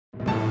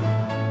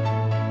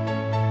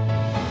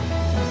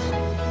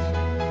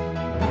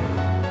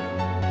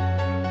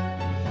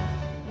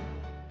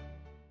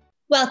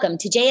Welcome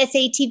to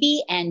JSA TV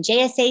and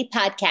JSA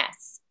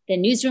Podcasts, the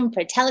newsroom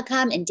for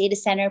telecom and data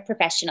center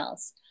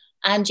professionals.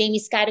 I'm Jamie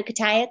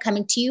Scotto-Kataya,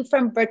 coming to you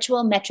from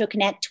Virtual Metro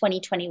Connect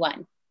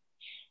 2021.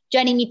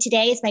 Joining me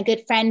today is my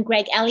good friend,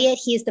 Greg Elliott.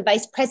 He is the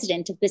Vice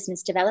President of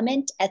Business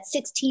Development at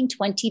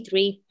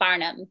 1623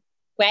 Farnam.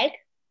 Greg,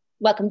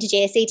 welcome to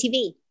JSA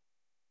TV.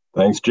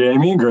 Thanks,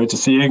 Jamie. Great to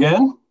see you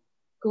again.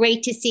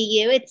 Great to see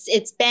you.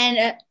 It's been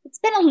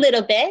a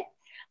little bit.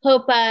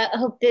 Hope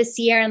this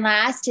year and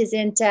last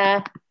isn't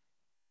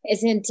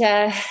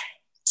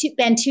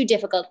been too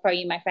difficult for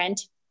you, my friend.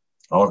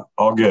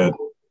 All good.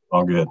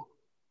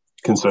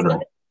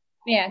 Considering.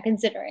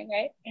 Considering,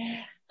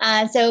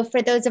 right? So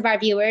for those of our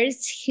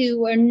viewers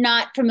who are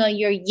not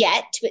familiar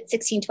yet with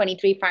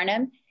 1623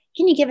 Farnam,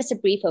 can you give us a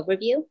brief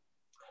overview?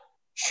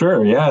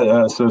 Sure,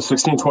 yeah. So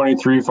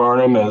 1623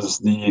 Farnam is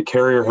the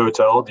carrier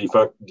hotel, de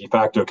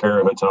facto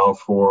carrier hotel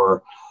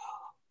for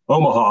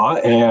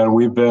Omaha. And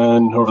we've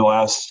been, over the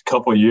last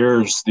couple of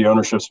years, the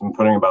ownership's been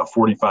putting about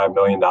 $45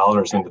 million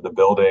into the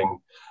building.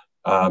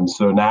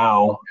 So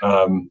now,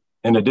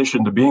 in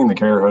addition to being the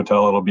carrier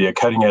hotel, it'll be a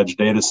cutting edge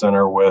data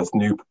center with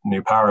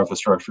new power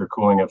infrastructure,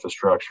 cooling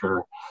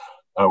infrastructure.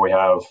 We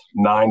have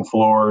 9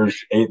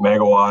 floors, 8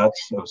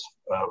 megawatts of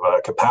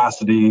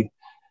capacity,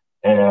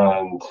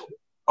 and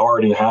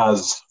already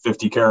has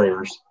 50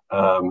 carriers.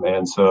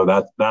 And so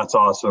that's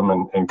awesome.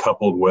 And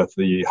coupled with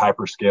the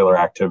hyperscaler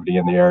activity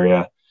in the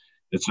area,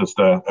 it's just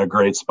a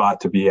great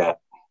spot to be at.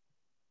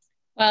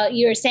 Well,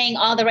 you're saying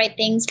all the right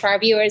things for our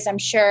viewers, I'm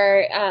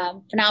sure.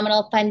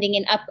 Phenomenal funding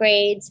and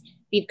upgrades.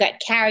 We've got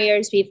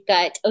carriers, we've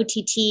got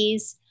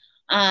OTTs.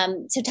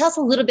 So tell us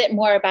a little bit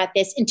more about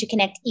this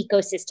interconnect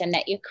ecosystem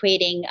that you're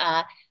creating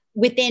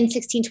within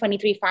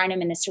 1623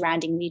 Farnam and the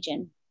surrounding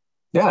region.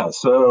 Yeah,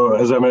 so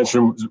as I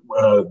mentioned,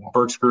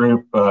 Burks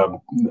Group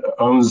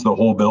owns the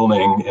whole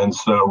building, and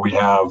so we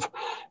have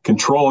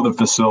control of the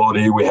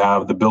facility. We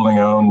have the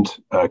building-owned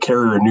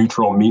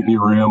carrier-neutral meet-me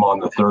room on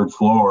the 3rd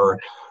floor,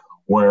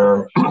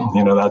 where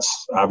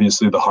that's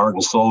obviously the heart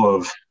and soul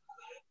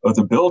of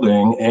the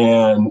building.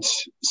 And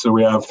so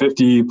we have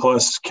 50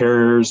 plus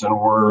carriers, and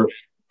we're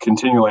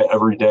continually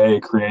every day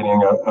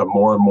creating a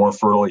more and more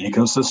fertile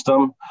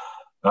ecosystem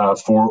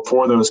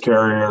for those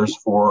carriers,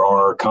 for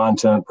our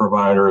content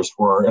providers,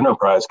 for our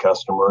enterprise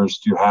customers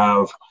to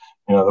have,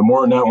 the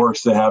more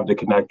networks they have to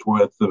connect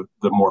with, the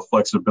more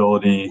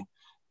flexibility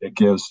it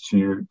gives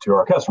to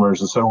our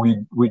customers. And so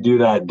we do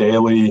that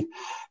daily,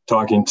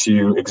 talking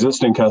to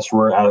existing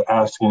customer,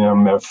 asking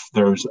them if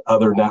there's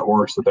other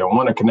networks that they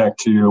want to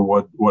connect to,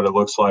 what it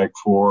looks like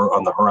for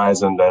on the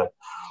horizon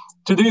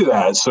to do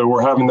that. So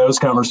we're having those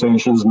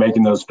conversations,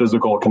 making those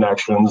physical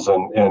connections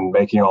and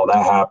making all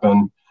that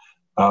happen.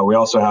 We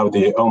also have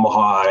the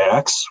Omaha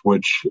IX,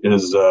 which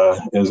is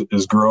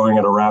growing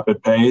at a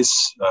rapid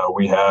pace.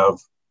 We have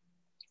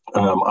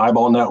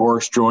eyeball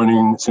networks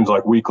joining, it seems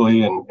like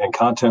weekly, and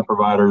content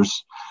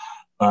providers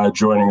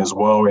joining as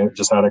well. We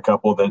just had a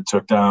couple that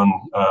took down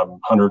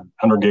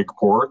 100 gig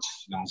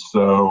ports, and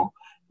so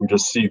we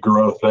just see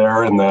growth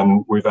there. And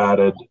then we've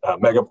added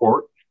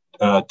Megaport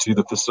to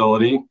the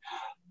facility.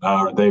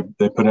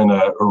 They put in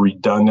a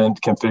redundant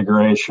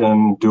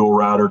configuration, dual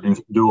router,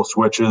 dual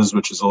switches,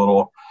 which is a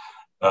little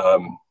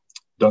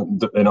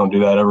they don't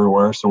do that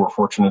everywhere, so we're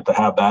fortunate to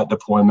have that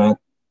deployment.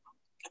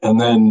 And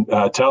then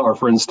our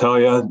friends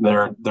Telia,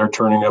 they're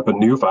turning up a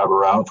new fiber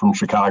route from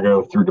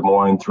Chicago through Des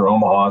Moines, through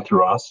Omaha,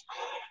 through us,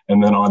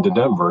 and then on to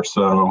Denver.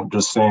 So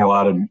just seeing a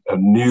lot of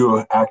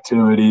new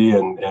activity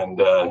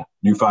and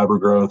new fiber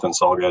growth, and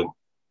it's all good.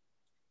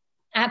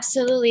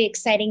 Absolutely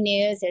exciting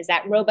news. There's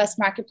that robust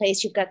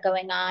marketplace you've got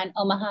going on,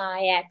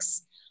 Omaha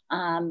IX,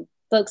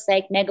 folks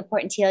like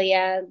Megaport and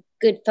Telia,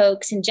 good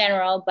folks in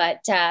general, but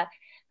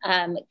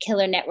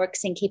killer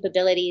networks and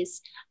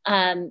capabilities.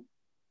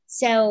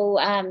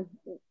 So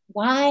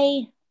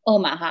why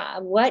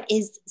Omaha? What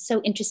is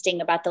so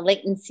interesting about the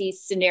latency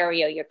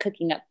scenario you're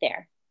cooking up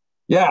there?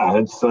 Yeah,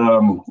 it's,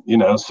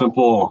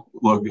 simple.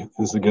 Look,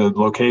 it's a good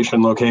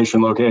location.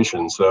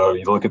 So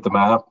you look at the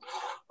map,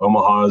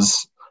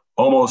 Omaha's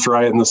almost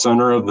right in the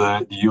center of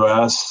the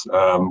U.S.,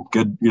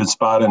 good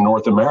spot in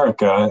North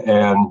America.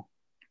 And,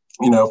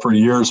 for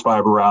years,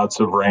 fiber routes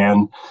have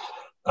ran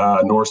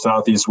north,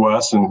 south, east,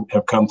 west, and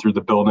have come through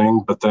the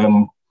building. But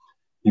then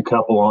you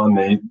couple on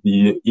the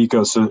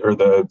ecosystem, or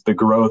the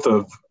growth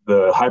of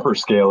the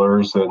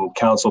hyperscalers and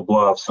Council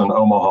Bluffs and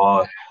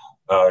Omaha.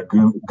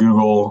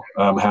 Google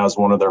has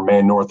one of their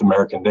main North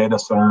American data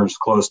centers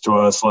close to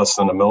us, less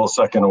than a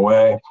millisecond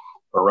away,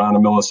 around a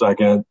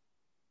millisecond.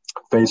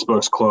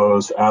 Facebook's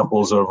close,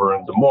 Apple's over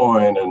in Des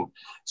Moines. And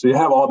so you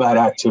have all that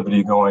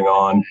activity going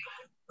on.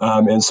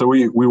 And so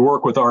we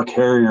work with our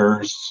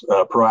carriers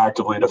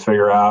proactively to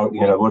figure out,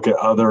 look at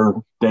other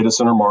data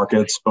center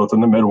markets, both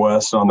in the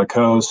Midwest, on the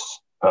coast,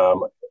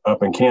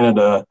 up in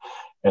Canada,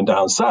 and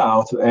down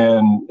south.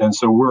 And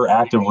so we're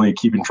actively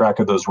keeping track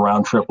of those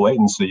round trip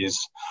latencies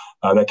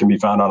that can be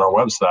found on our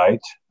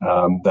website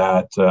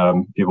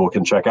that people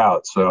can check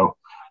out. So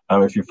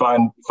if you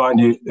find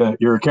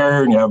you're a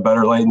carrier and you have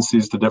better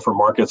latencies to different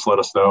markets, let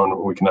us know and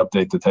we can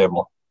update the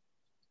table.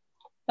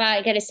 Well,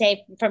 I got to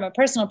say, from a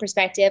personal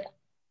perspective,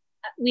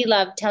 we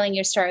love telling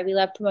your story. We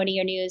love promoting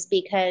your news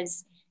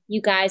because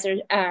you guys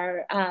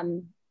are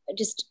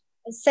just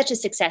such a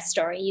success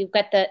story. You've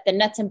got the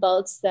nuts and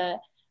bolts, the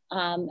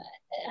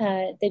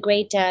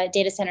great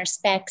data center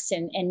specs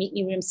and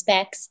meet room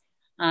specs,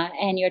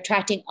 and you're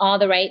attracting all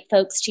the right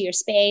folks to your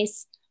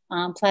space.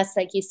 Plus,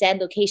 like you said,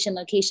 location.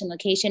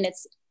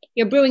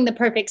 You're brewing the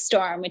perfect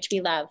storm, which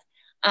we love.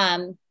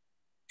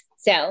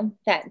 So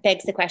that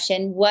begs the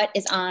question: what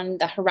is on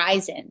the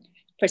horizon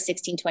for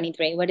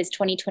 1623? What does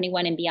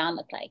 2021 and beyond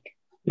look like?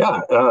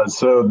 Yeah,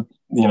 so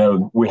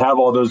we have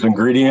all those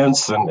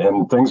ingredients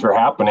and things are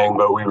happening,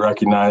 but we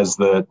recognize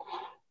that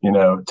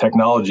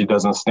technology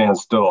doesn't stand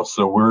still.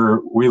 So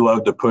we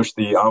love to push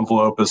the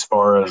envelope as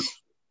far as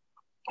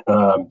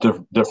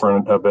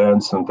different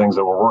events and things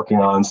that we're working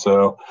on.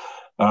 So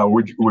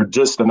we're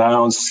just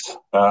announced,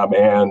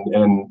 and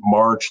in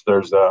March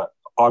there's a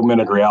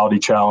Augmented Reality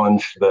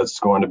Challenge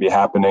that's going to be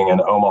happening in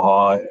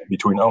Omaha,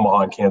 between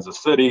Omaha and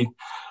Kansas City.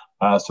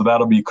 So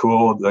that'll be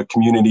cool. The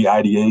community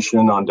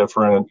ideation on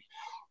different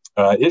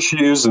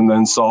issues, and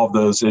then solve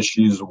those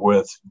issues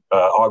with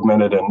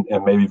augmented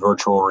and maybe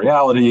virtual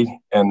reality.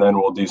 And then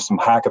we'll do some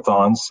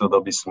hackathons. So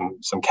there'll be some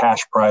cash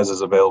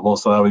prizes available.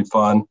 So that'll be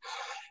fun.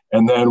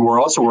 And then we're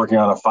also working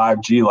on a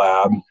 5G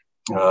lab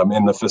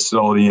in the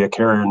facility, a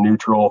carrier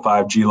neutral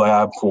 5G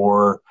lab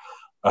for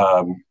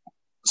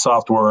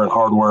software and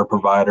hardware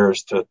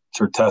providers to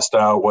test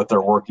out what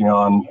they're working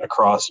on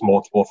across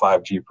multiple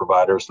 5G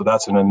providers. So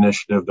that's an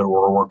initiative that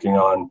we're working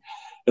on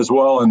as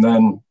well. And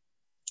then,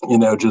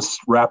 just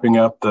wrapping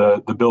up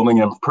the building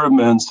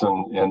improvements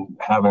and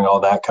having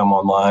all that come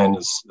online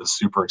is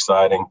super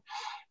exciting.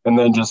 And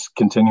then just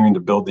continuing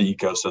to build the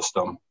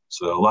ecosystem.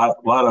 So a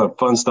lot of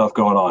fun stuff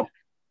going on.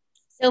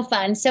 So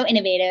fun, so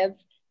innovative.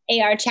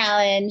 AR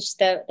challenge,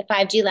 the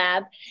 5G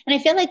lab. And I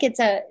feel like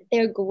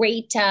they're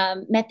great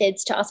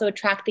methods to also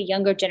attract the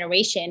younger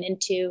generation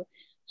into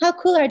how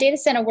cool our data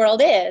center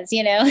world is,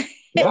 yeah.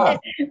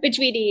 Which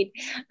we need.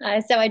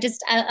 So I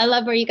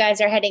love where you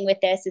guys are heading with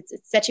this. It's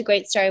such a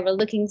great story. We're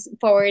looking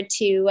forward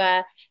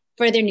to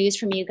further news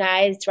from you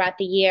guys throughout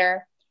the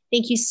year.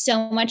 Thank you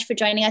so much for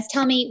joining us.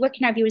 Tell me, where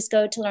can our viewers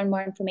go to learn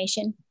more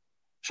information?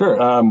 Sure.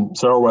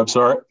 So our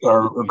website,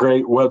 our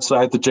great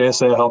website that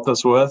JSA helped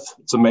us with,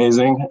 it's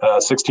amazing,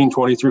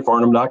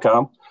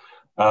 1623farnam.com,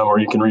 or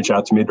you can reach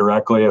out to me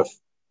directly if,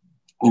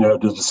 to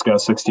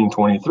discuss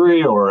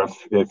 1623, or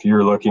if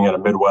you're looking at a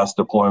Midwest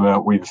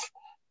deployment. We've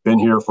been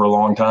here for a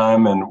long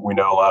time and we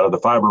know a lot of the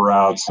fiber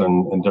routes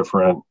and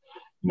different,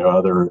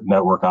 other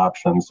network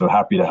options. So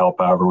happy to help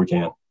however we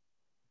can.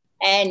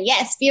 And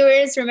yes,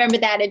 viewers, remember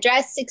that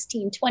address,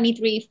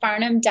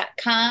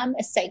 1623farnam.com,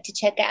 a site to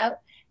check out.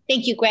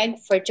 Thank you, Greg,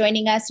 for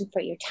joining us and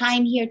for your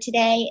time here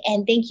today.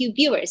 And thank you,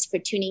 viewers, for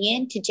tuning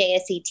in to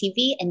JSA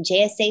TV and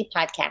JSA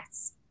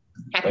Podcasts.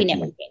 Happy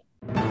networking.